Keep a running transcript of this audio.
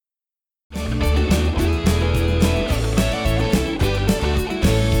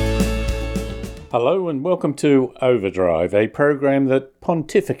Hello and welcome to Overdrive, a program that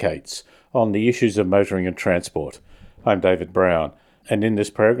pontificates on the issues of motoring and transport. I'm David Brown, and in this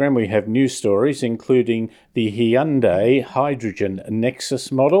program we have news stories including the Hyundai Hydrogen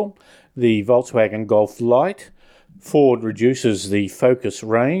Nexus model, the Volkswagen Golf Lite, Ford reduces the Focus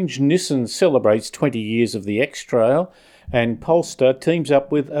range, Nissan celebrates 20 years of the X-Trail, and Polstar teams up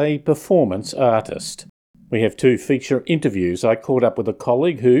with a performance artist. We have two feature interviews. I caught up with a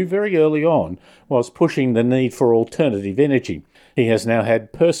colleague who, very early on, was pushing the need for alternative energy. He has now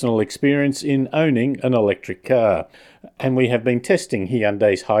had personal experience in owning an electric car. And we have been testing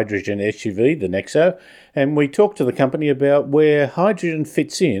Hyundai's hydrogen SUV, the Nexo, and we talked to the company about where hydrogen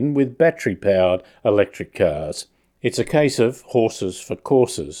fits in with battery-powered electric cars. It's a case of horses for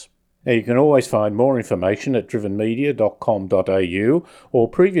courses. Now, you can always find more information at drivenmedia.com.au, or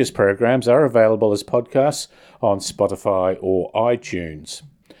previous programs are available as podcasts on Spotify or iTunes.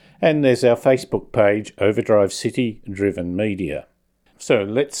 And there's our Facebook page, Overdrive City Driven Media. So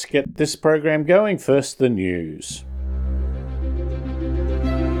let's get this program going. First, the news.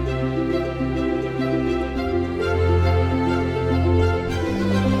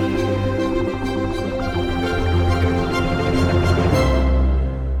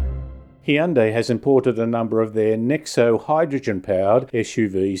 Hyundai has imported a number of their Nexo hydrogen-powered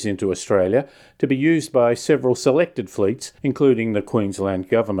SUVs into Australia to be used by several selected fleets, including the Queensland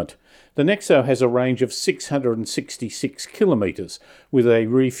Government. The Nexo has a range of 666 kilometres, with a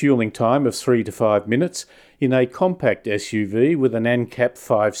refuelling time of 3 to 5 minutes, in a compact SUV with an ANCAP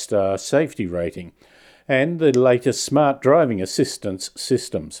 5-star safety rating, and the latest smart driving assistance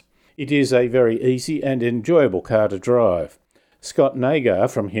systems. It is a very easy and enjoyable car to drive. Scott Nagar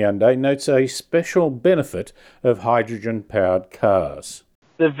from Hyundai notes a special benefit of hydrogen-powered cars.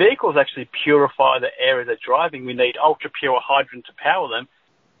 The vehicles actually purify the air they're driving. We need ultra-pure hydrogen to power them.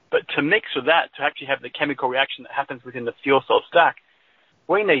 But to mix with that, to actually have the chemical reaction that happens within the fuel cell stack,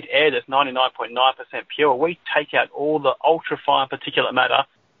 we need air that's 99.9% pure. We take out all the ultra-fine particulate matter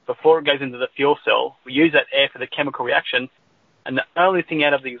before it goes into the fuel cell. We use that air for the chemical reaction, and the only thing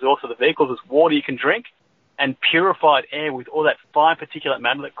out of the exhaust of the vehicles is water you can drink, and purified air with all that fine particulate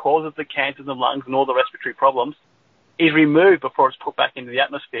matter that causes the cancers in the lungs and all the respiratory problems is removed before it's put back into the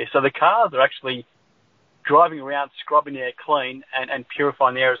atmosphere. So the cars are actually driving around, scrubbing the air clean and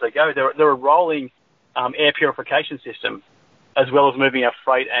purifying the air as they go. They're a rolling air purification system, as well as moving our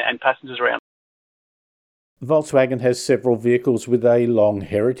freight and passengers around. Volkswagen has several vehicles with a long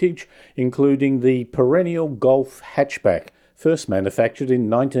heritage, including the perennial Golf hatchback, first manufactured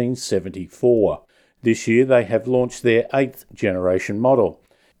in 1974. This year they have launched their 8th generation model.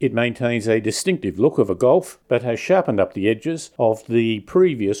 It maintains a distinctive look of a Golf, but has sharpened up the edges of the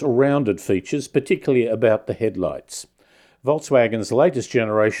previous rounded features, particularly about the headlights. Volkswagen's latest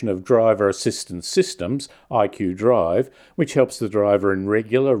generation of driver assistance systems, IQ Drive, which helps the driver in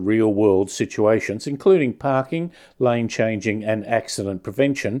regular real-world situations, including parking, lane changing and accident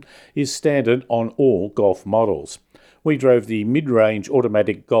prevention, is standard on all Golf models. We drove the mid-range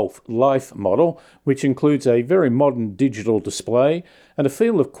automatic Golf Life model, which includes a very modern digital display and a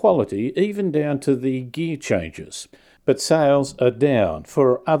feel of quality even down to the gear changes. But sales are down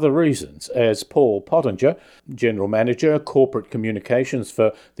for other reasons, as Paul Pottinger, General Manager, Corporate Communications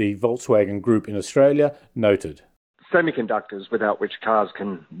for the Volkswagen Group in Australia, noted. Semiconductors without which cars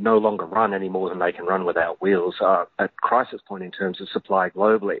can no longer run any more than they can run without wheels are at crisis point in terms of supply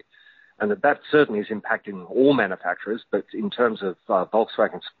globally. And that certainly is impacting all manufacturers, but in terms of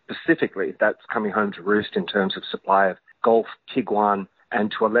Volkswagen specifically, that's coming home to roost in terms of supply of Golf, Tiguan,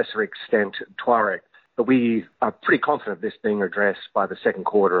 and to a lesser extent, Touareg. But we are pretty confident of this being addressed by the second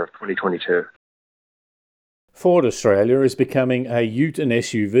quarter of 2022. Ford Australia is becoming a ute and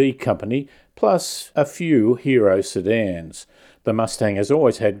SUV company, plus a few hero sedans. The Mustang has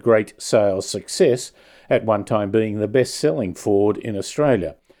always had great sales success, at one time being the best-selling Ford in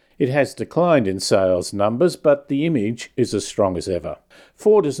Australia. It has declined in sales numbers, but the image is as strong as ever.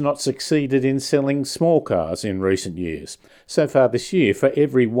 Ford has not succeeded in selling small cars in recent years. So far this year, for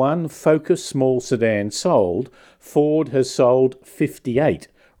every one Focus small sedan sold, Ford has sold 58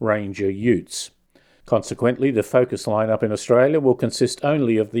 Ranger utes. Consequently, the Focus lineup in Australia will consist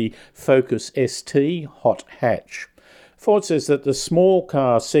only of the Focus ST hot hatch. Ford says that the small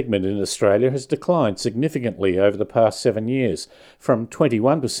car segment in Australia has declined significantly over the past 7 years, from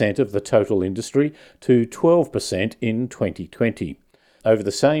 21% of the total industry to 12% in 2020. Over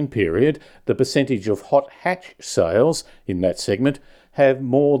the same period, the percentage of hot hatch sales in that segment have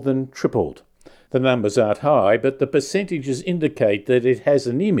more than tripled. The numbers aren't high, but the percentages indicate that it has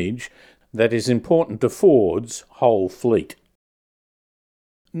an image that is important to Ford's whole fleet.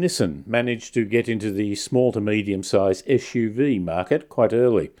 Nissan managed to get into the small to medium-sized SUV market quite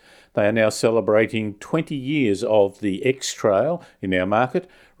early. They are now celebrating 20 years of the X-Trail in our market,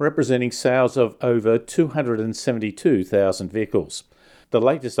 representing sales of over 272,000 vehicles. The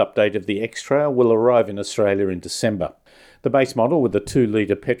latest update of the X-Trail will arrive in Australia in December. The base model with the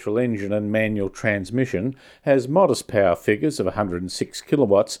 2-litre petrol engine and manual transmission has modest power figures of 106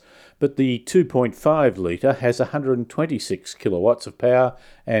 kilowatts, but the 2.5-litre has 126 kilowatts of power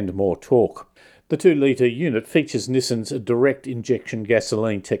and more torque. The 2-litre unit features Nissan's direct injection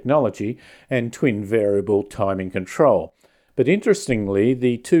gasoline technology and twin variable timing control. But interestingly,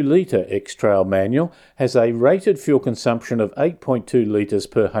 the 2-litre X-Trail manual has a rated fuel consumption of 8.2 litres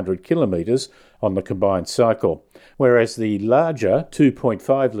per 100 kilometres on the combined cycle, whereas the larger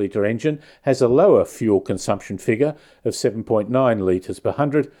 2.5-litre engine has a lower fuel consumption figure of 7.9 litres per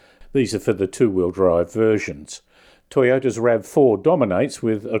 100. These are for the two-wheel drive versions. Toyota's RAV4 dominates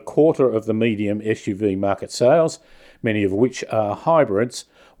with a quarter of the medium SUV market sales, many of which are hybrids,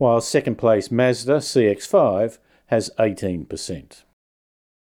 while second-place Mazda CX-5 has 18%.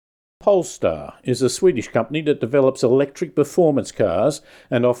 Polstar is a Swedish company that develops electric performance cars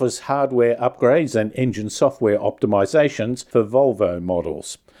and offers hardware upgrades and engine software optimizations for Volvo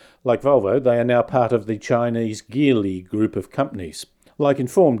models. Like Volvo, they are now part of the Chinese Geely group of companies. Like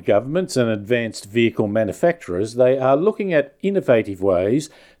informed governments and advanced vehicle manufacturers, they are looking at innovative ways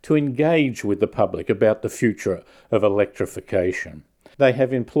to engage with the public about the future of electrification. They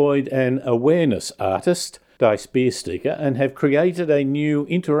have employed an awareness artist, Dice Beersteaker, and have created a new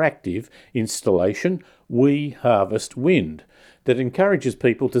interactive installation, We Harvest Wind, that encourages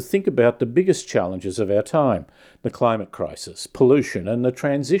people to think about the biggest challenges of our time, the climate crisis, pollution, and the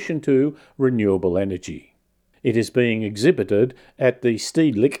transition to renewable energy. It is being exhibited at the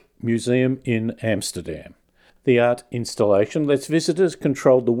Stedelijk Museum in Amsterdam. The art installation lets visitors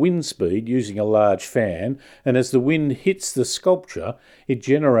control the wind speed using a large fan, and as the wind hits the sculpture, it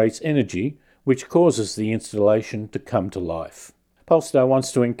generates energy, which causes the installation to come to life. Polestar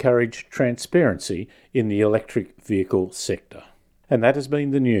wants to encourage transparency in the electric vehicle sector. And that has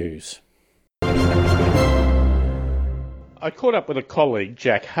been the news. I caught up with a colleague,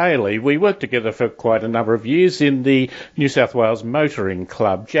 Jack Haley. We worked together for quite a number of years in the New South Wales Motoring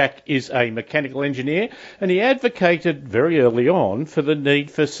Club. Jack is a mechanical engineer, and he advocated very early on for the need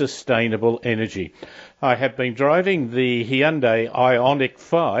for sustainable energy. I have been driving the Hyundai Ioniq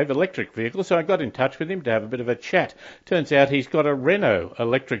 5 electric vehicle, so I got in touch with him to have a bit of a chat. Turns out he's got a Renault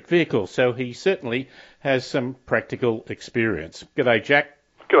electric vehicle, so he certainly has some practical experience. G'day, Jack.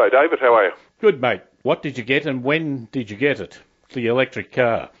 G'day, David. How are you? Good, mate. What did you get and when did you get it? The electric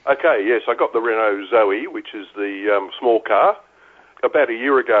car. Okay, yes, I got the Renault Zoe, which is the small car. About a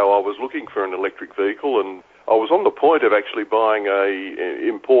year ago, I was looking for an electric vehicle, and I was on the point of actually buying a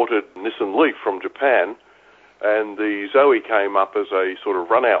imported Nissan Leaf from Japan, and the Zoe came up as a sort of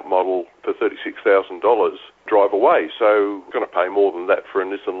run-out model for $36,000 drive away. So I'm going to pay more than that for a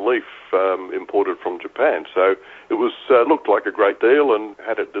Nissan Leaf imported from Japan. So it was looked like a great deal, and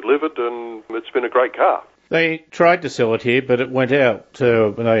had it delivered, and it's been a great car. They tried to sell it here, but it went out.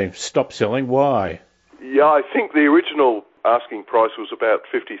 They stopped selling. Why? Yeah, I think the original asking price was about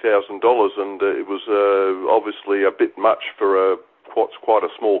 $50,000, and it was obviously a bit much for what's quite a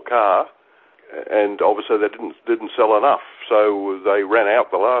small car. And obviously they didn't sell enough, so they ran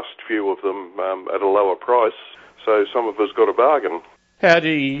out the last few of them at a lower price. So some of us got a bargain. How do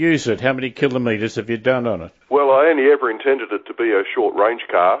you use it? How many kilometres have you done on it? Well, I only ever intended it to be a short-range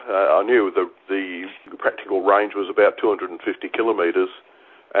car. I knew the practical range was about 250 kilometres,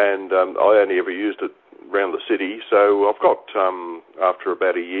 and I only ever used it around the city. So I've got, after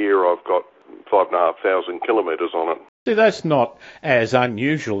about a year, I've got 5,500 kilometres on it. See, that's not as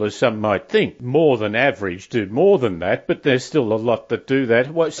unusual as some might think. More than average do more than that, but there's still a lot that do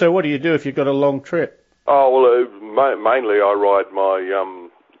that. So what do you do if you've got a long trip? Oh, well, mainly I ride my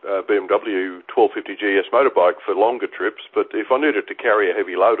BMW 1250 GS motorbike for longer trips, but if I needed to carry a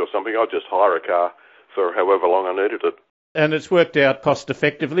heavy load or something, I'd just hire a car for however long I needed it. And it's worked out cost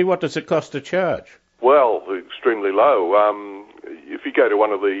effectively. What does it cost to charge? Well, extremely low. If you go to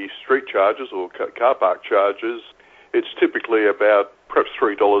one of the street charges or car park charges, it's typically about perhaps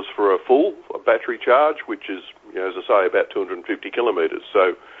 $3 for a full battery charge, which is, as I say, about 250 kilometres.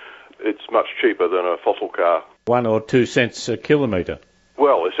 So it's much cheaper than a fossil car. 1 or 2 cents a kilometre?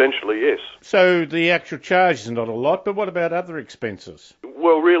 Well, essentially, yes. So the actual charge is not a lot, but what about other expenses?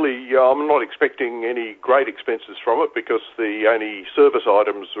 Well, really, I'm not expecting any great expenses from it, because the only service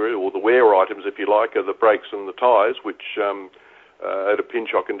items, or the wear items, if you like, are the brakes and the tyres, which at a pinch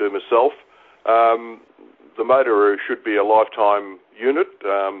I can do myself. The motor should be a lifetime unit.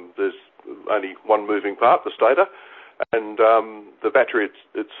 There's only one moving part, the stator, and the battery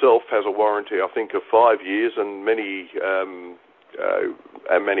itself has a warranty, I think, of 5 years, and many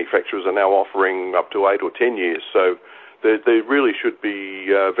manufacturers are now offering up to 8 or 10 years. So there really should be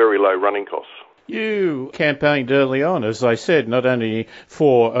very low running costs. You campaigned early on, as I said, not only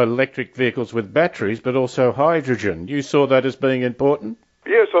for electric vehicles with batteries, but also hydrogen. You saw that as being important?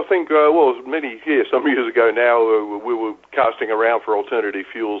 Yes, I think, some years ago now, we were casting around for alternative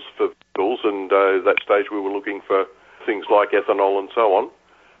fuels for vehicles, and at that stage we were looking for things like ethanol and so on.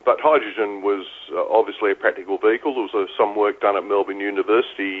 But hydrogen was obviously a practical vehicle. There was some work done at Melbourne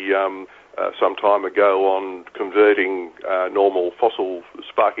University some time ago on converting normal fossil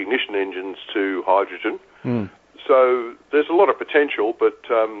spark ignition engines to hydrogen. So there's a lot of potential, but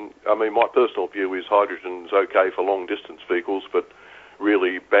my personal view is hydrogen's okay for long-distance vehicles, but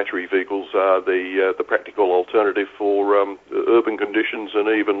really battery vehicles are the practical alternative for urban conditions and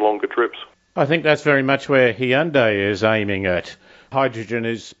even longer trips. I think that's very much where Hyundai is aiming at. Hydrogen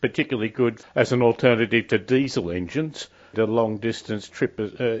is particularly good as an alternative to diesel engines. The long-distance trip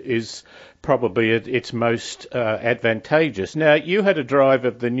is probably its most advantageous. Now, you had a drive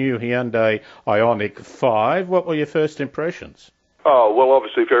of the new Hyundai Ioniq 5. What were your first impressions? Oh, well,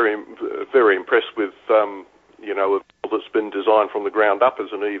 obviously very, very impressed with, a vehicle that's been designed from the ground up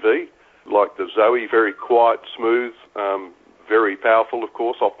as an EV. Like the Zoe, very quiet, smooth, very powerful, of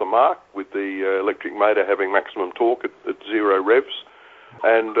course, off the mark, with the electric motor having maximum torque at 0 revs,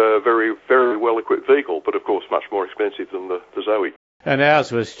 and a very, very well-equipped vehicle, but of course much more expensive than the Zoe. And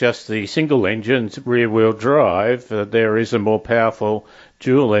ours was just the single-engine rear-wheel drive. There is a more powerful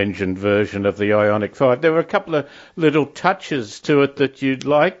dual-engine version of the Ioniq 5. There were a couple of little touches to it that you'd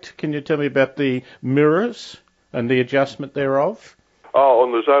liked. Can you tell me about the mirrors and the adjustment thereof? Oh,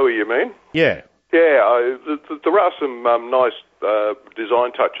 on the Zoe, you mean? Yeah. Yeah, there are some nice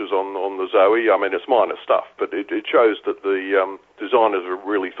design touches on the Zoe. I mean, it's minor stuff, but it shows that the designers have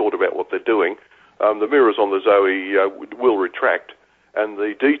really thought about what they're doing. The mirrors on the Zoe will retract, and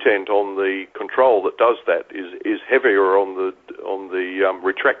the detent on the control that does that is heavier on the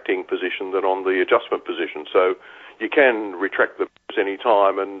retracting position than on the adjustment position. So you can retract the mirrors any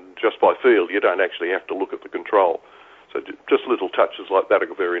time, and just by feel, you don't actually have to look at the control. So just little touches like that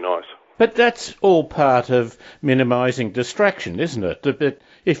are very nice. But that's all part of minimising distraction, isn't it? But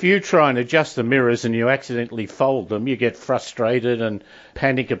if you try and adjust the mirrors and you accidentally fold them, you get frustrated and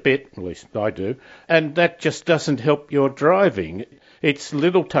panic a bit, at least I do, and that just doesn't help your driving. It's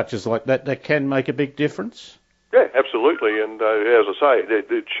little touches like that that can make a big difference. Yeah, absolutely, and as I say,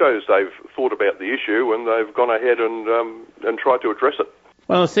 it shows they've thought about the issue and they've gone ahead and tried to address it.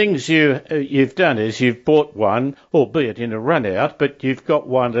 One of the things you've done is you've bought one, albeit in a run-out, but you've got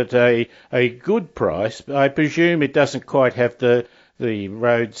one at a good price. I presume it doesn't quite have the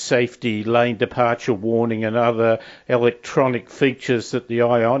road safety, lane departure warning and other electronic features that the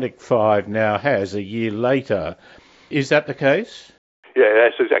Ioniq 5 now has a year later. Is that the case? Yeah,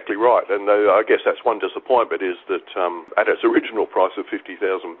 that's exactly right. And I guess that's one disappointment is that at its original price of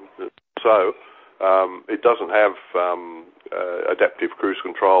 $50,000 so, it doesn't have adaptive cruise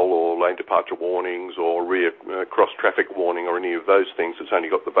control or lane departure warnings or rear cross-traffic warning or any of those things. It's only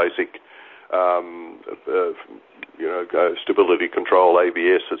got the basic, stability control,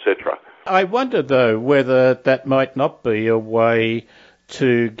 ABS, etc. I wonder, though, whether that might not be a way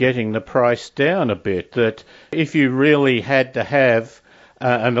to getting the price down a bit, that if you really had to have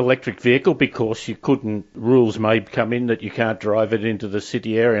an electric vehicle, because rules may come in that you can't drive it into the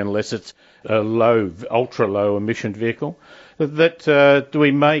city area unless it's a ultra-low emission vehicle, that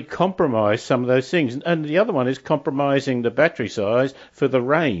we may compromise some of those things. And the other one is compromising the battery size for the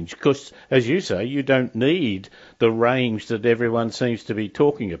range, because, as you say, you don't need the range that everyone seems to be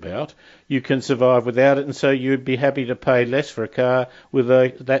talking about. You can survive without it, and so you'd be happy to pay less for a car with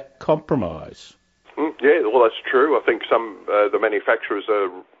that compromise. Yeah, well, that's true. I think some the manufacturers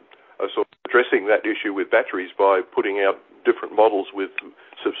are sort of addressing that issue with batteries by putting out different models with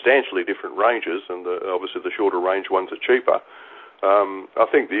substantially different ranges, and obviously the shorter range ones are cheaper. I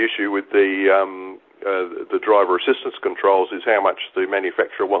think the issue with the driver assistance controls is how much the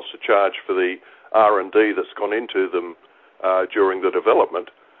manufacturer wants to charge for the R&D that's gone into them during the development.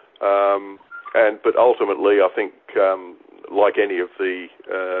 But ultimately, I think, like any of the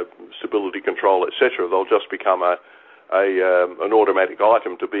stability control, etc., they'll just become an automatic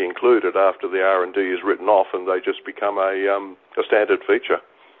item to be included after the R&D is written off, and they just become a standard feature.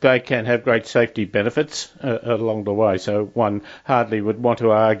 They can have great safety benefits along the way, so one hardly would want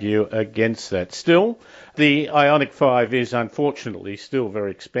to argue against that. Still, the Ioniq 5 is unfortunately still very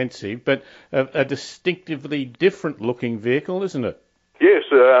expensive, but a distinctively different looking vehicle, isn't it? Yes,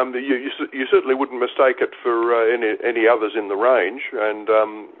 you certainly wouldn't mistake it for any others in the range, and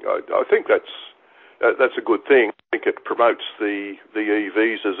I think that's a good thing. I think it promotes the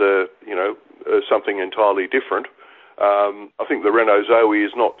EVs as something entirely different. I think the Renault Zoe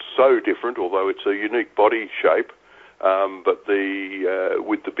is not so different, although it's a unique body shape. But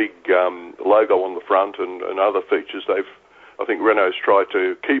with the big logo on the front and other features, I think Renault's tried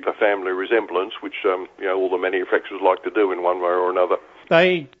to keep a family resemblance, which all the manufacturers like to do in one way or another.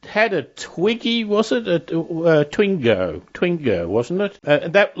 They had a Twiggy, was it? A Twingo, wasn't it?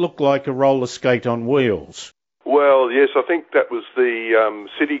 That looked like a roller skate on wheels. Well, yes, I think that was the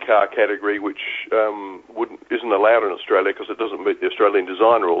city car category, which isn't allowed in Australia because it doesn't meet the Australian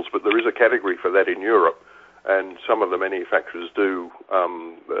design rules, but there is a category for that in Europe, and some of the manufacturers do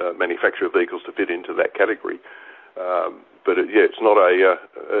manufacture vehicles to fit into that category. But it's not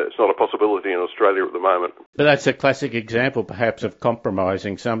a possibility in Australia at the moment. But that's a classic example, perhaps, of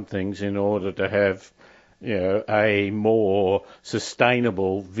compromising some things in order to have, a more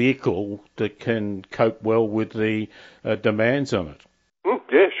sustainable vehicle that can cope well with the demands on it.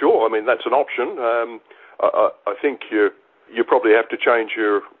 Yeah, sure. I mean, that's an option. I think you probably have to change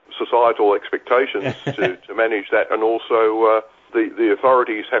your societal expectations to manage that, and also the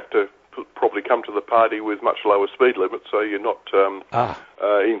authorities have to probably come to the party with much lower speed limits, so you're not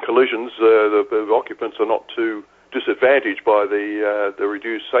in collisions. The occupants are not too disadvantaged by the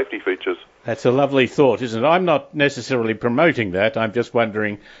reduced safety features. That's a lovely thought, isn't it? I'm not necessarily promoting that. I'm just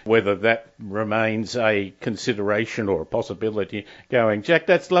wondering whether that remains a consideration or a possibility going. Jack,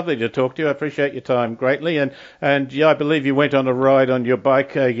 that's lovely to talk to you. I appreciate your time greatly. And yeah, I believe you went on a ride on your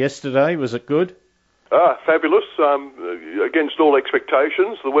bike yesterday. Was it good? Fabulous. Against all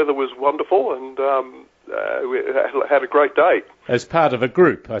expectations. The weather was wonderful, and we had a great day. As part of a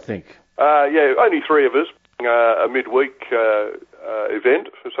group, I think. Yeah, only three of us. A midweek event,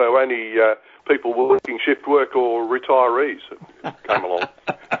 so only people working shift work or retirees came along.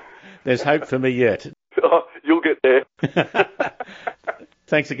 There's hope for me yet. You'll get there.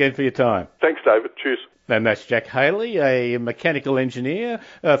 Thanks again for your time. Thanks, David. Cheers. And that's Jack Haley, a mechanical engineer,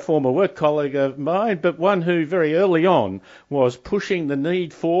 a former work colleague of mine, but one who very early on was pushing the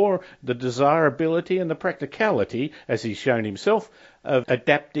need for, the desirability and the practicality, as he's shown himself, of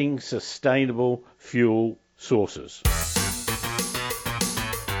adapting sustainable fuel sources.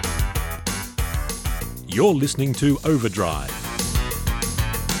 You're listening to Overdrive.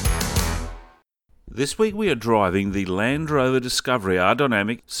 This week we are driving the Land Rover Discovery R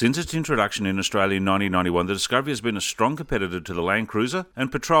Dynamic. Since its introduction in Australia in 1991, the Discovery has been a strong competitor to the Land Cruiser and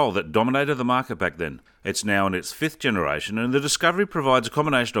Patrol that dominated the market back then. It's now in its fifth generation, and the Discovery provides a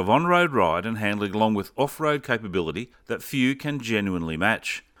combination of on-road ride and handling along with off-road capability that few can genuinely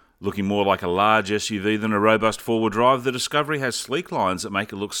match. Looking more like a large SUV than a robust four-wheel drive, the Discovery has sleek lines that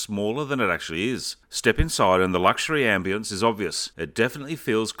make it look smaller than it actually is. Step inside and the luxury ambience is obvious. It definitely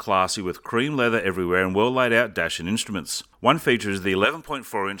feels classy with cream leather everywhere and well laid out dash and instruments. One feature is the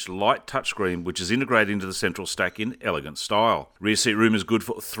 11.4-inch light touchscreen, which is integrated into the central stack in elegant style. Rear seat room is good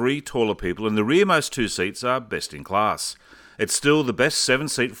for three taller people, and the rearmost two seats are best in class. It's still the best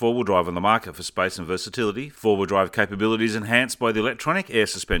 7-seat four-wheel drive on the market for space and versatility. Four-wheel drive capabilities enhanced by the electronic air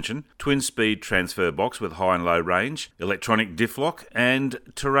suspension, twin-speed transfer box with high and low range, electronic diff lock, and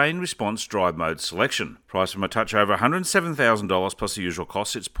terrain response drive mode selection. Priced from a touch over $107,000 plus the usual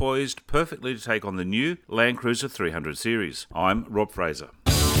costs, it's poised perfectly to take on the new Land Cruiser 300 series. I'm Rob Fraser.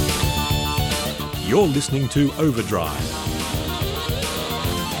 You're listening to Overdrive.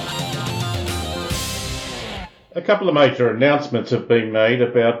 A couple of major announcements have been made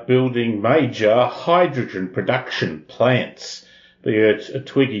about building major hydrogen production plants, be it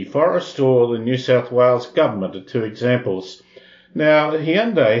Twiggy Forest or the New South Wales Government are two examples. Now,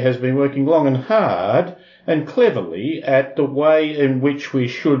 Hyundai has been working long and hard and cleverly at the way in which we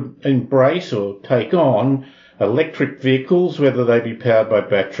should embrace or take on electric vehicles, whether they be powered by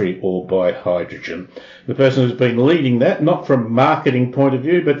battery or by hydrogen. The person who's been leading that, not from a marketing point of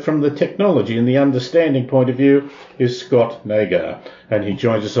view, but from the technology and the understanding point of view, is Scott Nagar. And he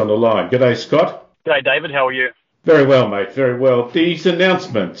joins us on the line. G'day, Scott. G'day, David. How are you? Very well, mate. Very well. These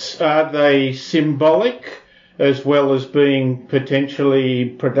announcements, are they symbolic as well as being potentially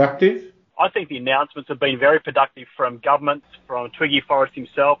productive? I think the announcements have been very productive from governments, from Twiggy Forest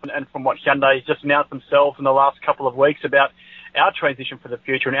himself, and from what Hyundai has just announced themselves in the last couple of weeks about our transition for the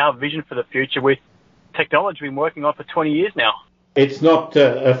future and our vision for the future with technology we've been working on for 20 years now. It's not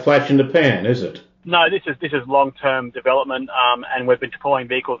a flash in the pan, is it? No, this is long-term development, and we've been deploying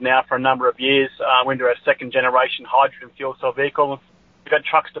vehicles now for a number of years. We're into our second-generation hydrogen fuel cell vehicle. We've got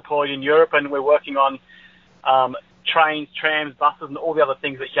trucks deployed in Europe, and we're working on trains, trams, buses, and all the other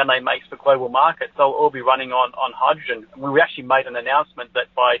things that Hyundai makes for global markets, they'll all be running on hydrogen. We actually made an announcement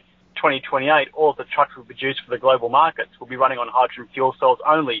that by 2028, all of the trucks we produce for the global markets will be running on hydrogen fuel cells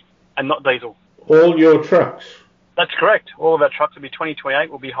only and not diesel. All your trucks? That's correct. All of our trucks will be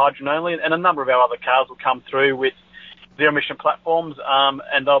 2028 will be hydrogen only, and a number of our other cars will come through with zero-emission platforms,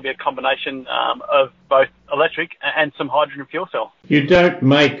 and there'll be a combination of both electric and some hydrogen fuel cell. You don't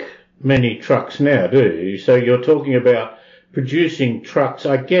make many trucks now, do you? So you're talking about producing trucks,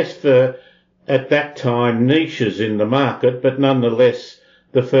 I guess, for, at that time, niches in the market, but nonetheless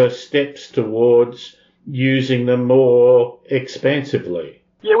the first steps towards using them more expansively.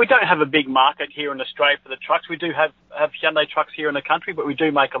 Yeah, we don't have a big market here in Australia for the trucks. We do have Hyundai trucks here in the country, but we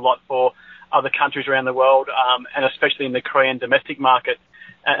do make a lot for other countries around the world, and especially in the Korean domestic market.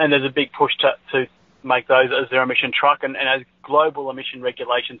 And there's a big push to make those a zero-emission truck. And as global emission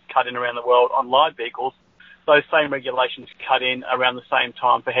regulations cut in around the world on light vehicles, those same regulations cut in around the same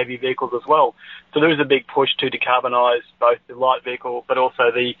time for heavy vehicles as well. So there is a big push to decarbonise both the light vehicle but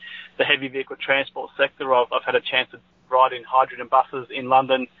also the heavy vehicle transport sector. I've had a chance to ride in hydrogen buses in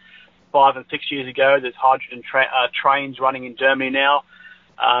London 5 and 6 years ago. There's hydrogen trains running in Germany now.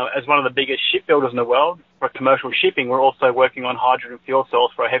 As one of the biggest shipbuilders in the world for commercial shipping, we're also working on hydrogen fuel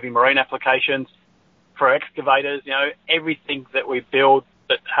cells for heavy marine applications, for excavators. You know, everything that we build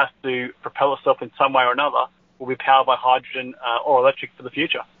that has to propel itself in some way or another will be powered by hydrogen or electric for the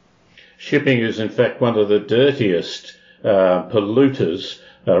future. Shipping is, in fact, one of the dirtiest polluters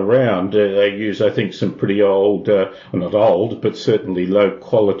around. They use, I think, some pretty old, not old, but certainly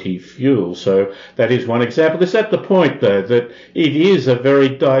low-quality fuel. So that is one example. Is that the point, though, that it is a very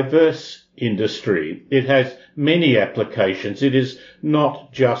diverse industry? It has many applications. It is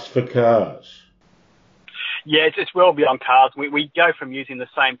not just for cars. Yeah, it's well beyond cars. We go from using the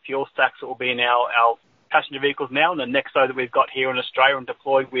same fuel stacks that will be in our passenger vehicles now, and the Nexo that we've got here in Australia and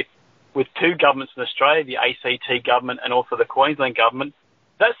deployed with two governments in Australia, the ACT government and also the Queensland government.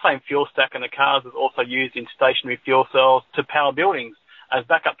 That same fuel stack in the cars is also used in stationary fuel cells to power buildings as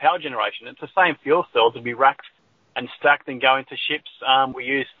backup power generation. It's the same fuel cells to be racked and stacked and go into ships. We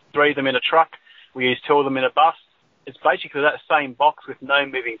use 3 of them in a truck. We use 2 of them in a bus. It's basically that same box with no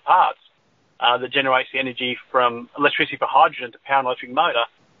moving parts that generates the energy from electricity for hydrogen to power an electric motor,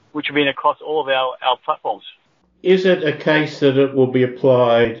 which will be across all of our platforms. Is it a case that it will be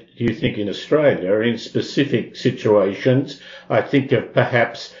applied, do you think, in Australia in specific situations? I think of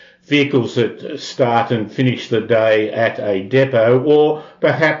perhaps vehicles that start and finish the day at a depot, or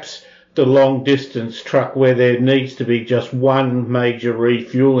perhaps the long-distance truck where there needs to be just one major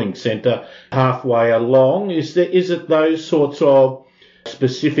refuelling centre halfway along. Is it those sorts of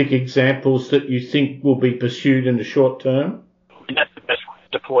specific examples that you think will be pursued in the short term? And that's the best way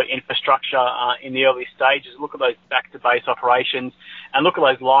to deploy infrastructure in the early stages. Look at those back-to-base operations and look at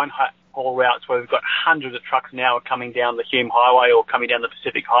those line haul routes where we've got hundreds of trucks now coming down the Hume Highway or coming down the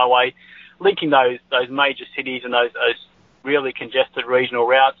Pacific Highway, linking those major cities and those really congested regional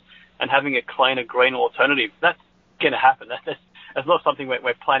routes and having a cleaner, greener alternative. That's going to happen. That's not something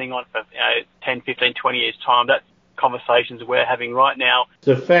we're planning on for 10, 15, 20 years' time. That's conversations we're having right now.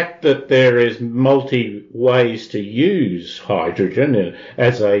 The fact that there is multi ways to use hydrogen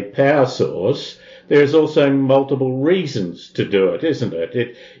as a power source, there is also multiple reasons to do it, isn't it?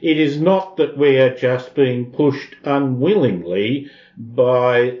 It is not that we are just being pushed unwillingly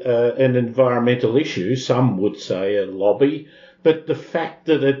by an environmental issue, some would say a lobby, but the fact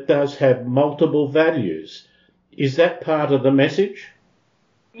that it does have multiple values. Is that part of the message?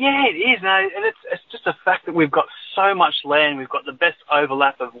 Yeah, it is. No, and it's just a fact that we've got so much land. We've got the best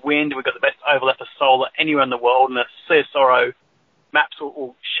overlap of wind. We've got the best overlap of solar anywhere in the world, and the CSIRO maps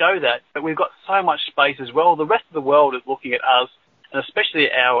will show that. But we've got so much space as well. The rest of the world is looking at us, and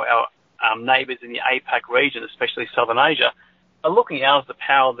especially our neighbours in the APAC region, especially Southern Asia, are looking at ours to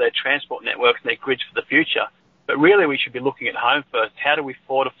power their transport networks and their grids for the future. But really, we should be looking at home first. How do we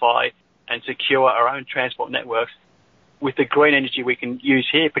fortify and secure our own transport networks with the green energy we can use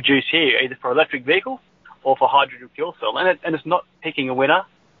here, produce here, either for electric vehicles or for hydrogen fuel cell? And it's not picking a winner.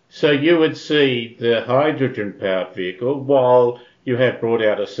 So you would see the hydrogen-powered vehicle, while you have brought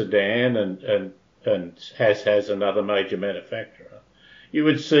out a sedan and has another major manufacturer, you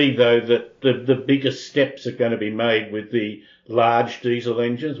would see, though, that the biggest steps are going to be made with the large diesel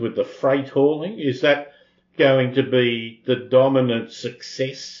engines, with the freight hauling. Is that going to be the dominant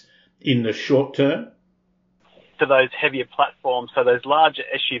success in the short term? To those heavier platforms, so those larger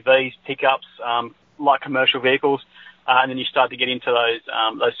SUVs, pickups, light commercial vehicles, and then you start to get into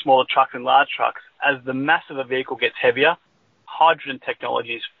those smaller trucks and large trucks. As the mass of a vehicle gets heavier, hydrogen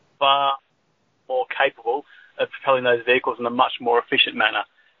technology is far more capable propelling those vehicles in a much more efficient manner.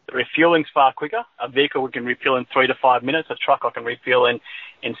 The refueling's far quicker. A vehicle we can refuel in 3 to 5 minutes. A truck I can refuel in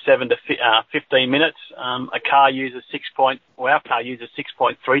 7 to 15 minutes. Our car uses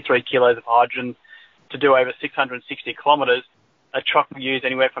 6.33 kilos of hydrogen to do over 660 kilometres. A truck will use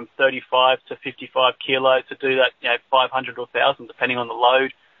anywhere from 35 to 55 kilos to do that, 500 or 1,000, depending on the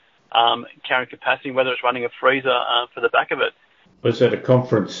load, carrying capacity, whether it's running a freezer for the back of it. I was at a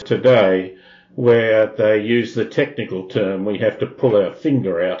conference today where they use the technical term, we have to pull our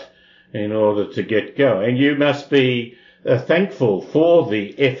finger out in order to get going. You must be thankful for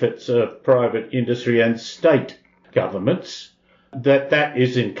the efforts of private industry and state governments, that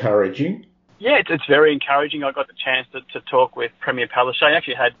is encouraging. Yeah, it's very encouraging. I got the chance to talk with Premier Palaszczuk. I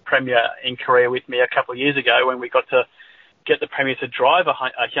actually had Premier in Korea with me a couple of years ago when we got to get the Premier to drive a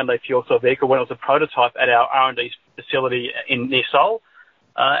Hyundai fuel cell vehicle when it was a prototype at our R&D facility near Seoul.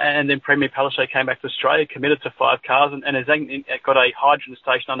 And then Premier Palaszczuk came back to Australia, committed to 5 cars, and has got a hydrogen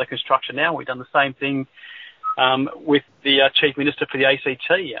station under construction now. We've done the same thing with the Chief Minister for the ACT.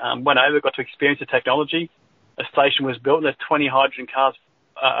 Went over, got to experience the technology. A station was built, and there's 20 hydrogen cars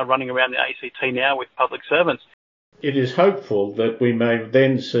are running around the ACT now with public servants. It is hopeful that we may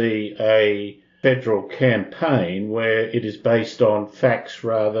then see a federal campaign where it is based on facts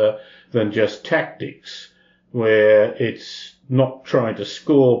rather than just tactics, where it's not trying to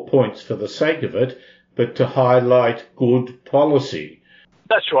score points for the sake of it, but to highlight good policy.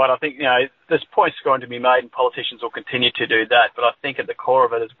 That's right. I think, there's points going to be made and politicians will continue to do that. But I think at the core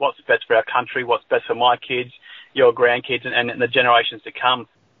of it is what's best for our country, what's best for my kids, your grandkids, and the generations to come.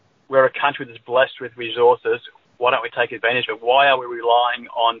 We're a country that's blessed with resources. Why don't we take advantage of it? Why are we relying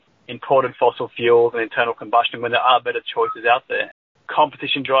on imported fossil fuels and internal combustion when there are better choices out there?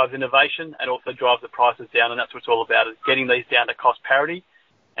 Competition drives innovation and also drives the prices down, and that's what it's all about, is getting these down to cost parity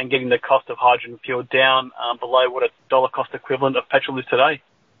and getting the cost of hydrogen fuel down below what a dollar cost equivalent of petrol is today.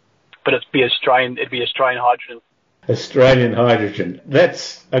 But it'd be Australian hydrogen. Australian hydrogen.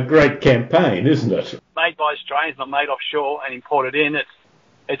 That's a great campaign, isn't it? Made by Australians, not made offshore and imported in.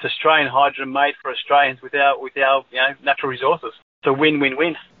 It's Australian hydrogen made for Australians with our natural resources. It's a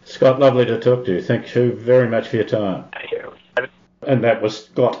win-win-win. Scott, lovely to talk to you. Thank you very much for your time. Thank you. And that was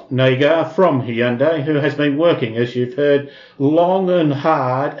Scott Nagar from Hyundai, who has been working, as you've heard, long and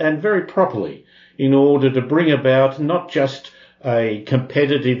hard and very properly in order to bring about not just a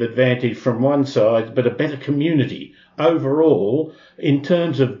competitive advantage from one side, but a better community overall in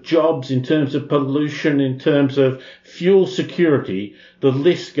terms of jobs, in terms of pollution, in terms of fuel security. The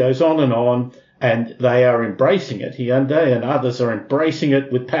list goes on, and they are embracing it. Hyundai and others are embracing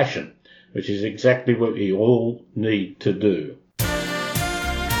it with passion, which is exactly what we all need to do.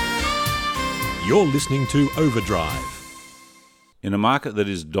 You're listening to Overdrive. In a market that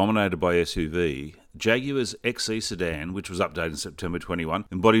is dominated by SUV, Jaguar's XE sedan, which was updated in September 21,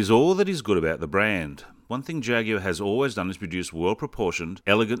 embodies all that is good about the brand. One thing Jaguar has always done is produce well-proportioned,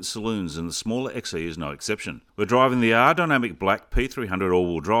 elegant saloons, and the smaller XE is no exception. We're driving the R-Dynamic Black P300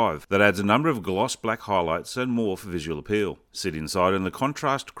 all-wheel drive that adds a number of gloss black highlights and more for visual appeal. Sit inside and the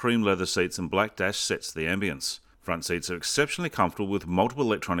contrast cream leather seats and black dash sets the ambience. Front seats are exceptionally comfortable with multiple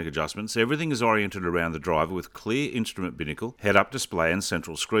electronic adjustments. Everything is oriented around the driver with clear instrument binnacle, head-up display and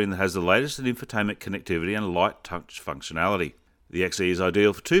central screen that has the latest in infotainment connectivity and light touch functionality. The XE is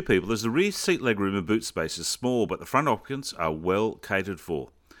ideal for 2 people as the rear seat legroom and boot space is small, but the front occupants are well catered for.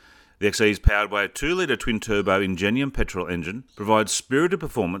 The XE is powered by a 2-litre twin-turbo Ingenium petrol engine, provides spirited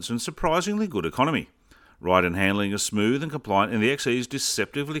performance and surprisingly good economy. Ride and handling is smooth and compliant, and the XE is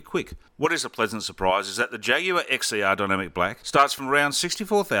deceptively quick. What is a pleasant surprise is that the Jaguar XE Dynamic Black starts from around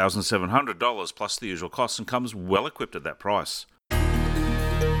 $64,700 plus the usual costs and comes well equipped at that price.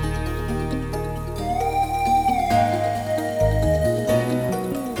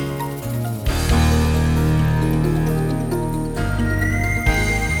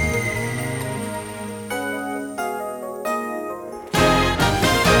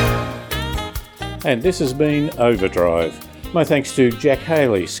 And this has been Overdrive. My thanks to Jack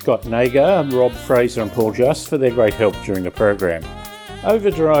Haley, Scott Nagar, Rob Fraser and Paul Just for their great help during the program.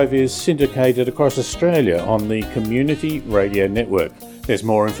 Overdrive is syndicated across Australia on the Community Radio Network. There's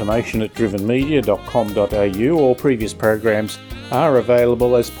more information at drivenmedia.com.au. All previous programs are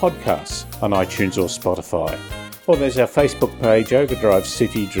available as podcasts on iTunes or Spotify. Or there's our Facebook page, Overdrive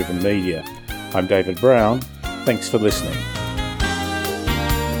City Driven Media. I'm David Brown. Thanks for listening.